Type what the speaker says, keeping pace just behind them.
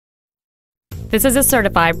This is a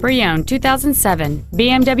certified pre-owned 2007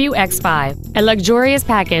 BMW X5, a luxurious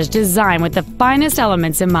package designed with the finest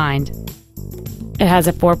elements in mind. It has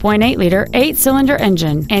a 4.8-liter 8-cylinder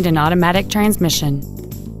engine and an automatic transmission.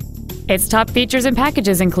 Its top features and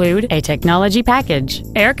packages include a technology package,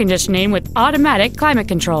 air conditioning with automatic climate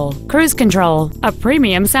control, cruise control, a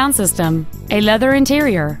premium sound system, a leather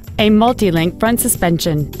interior, a multi-link front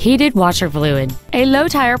suspension, heated washer fluid, a low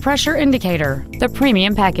tire pressure indicator, the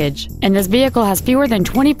premium package, and this vehicle has fewer than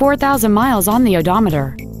 24,000 miles on the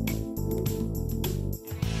odometer.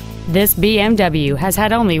 This BMW has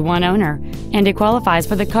had only one owner, and it qualifies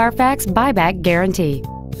for the Carfax buyback guarantee.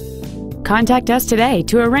 Contact us today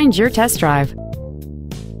to arrange your test drive.